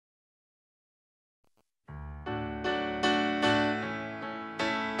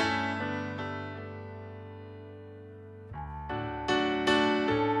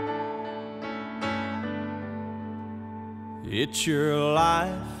It's your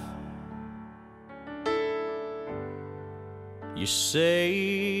life. You say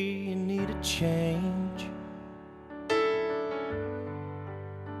you need a change.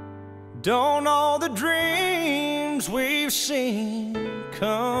 Don't all the dreams we've seen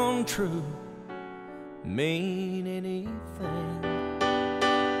come true mean anything?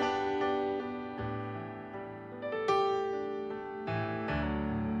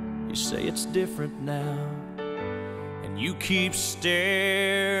 You say it's different now, and you keep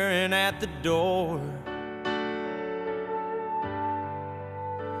staring at the door.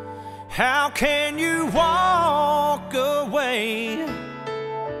 How can you walk away?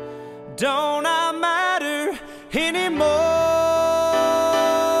 Don't I matter anymore?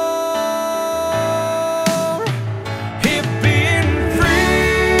 If being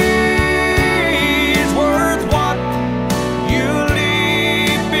free is worth what you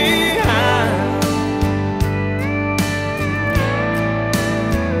leave behind,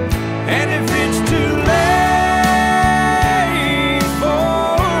 and if it's too late for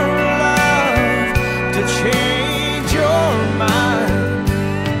love to change your mind,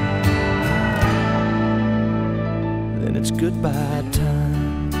 then it's goodbye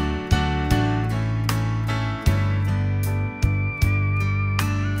time.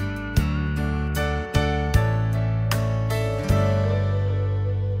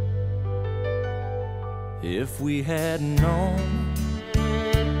 If we had known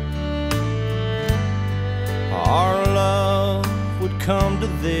our love would come to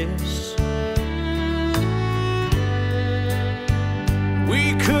this,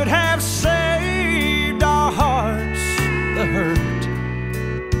 we could have saved our hearts the hurt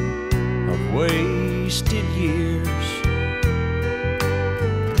of wasted years.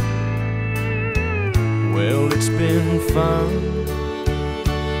 Well, it's been fun.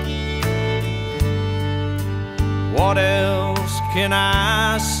 What else can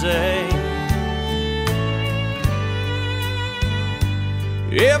I say?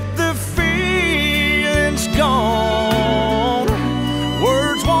 If the feeling's gone,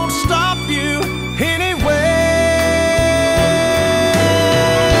 words won't stop you anyway.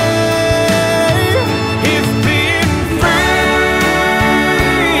 If being free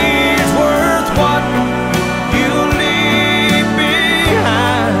is worth what you leave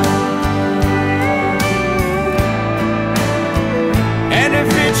behind, and if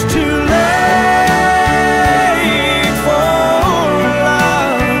it's too late for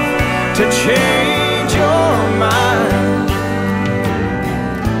love to change your mind,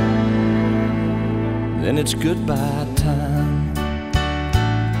 then it's goodbye time.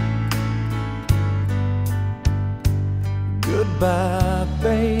 Goodbye,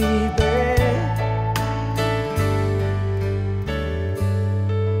 baby.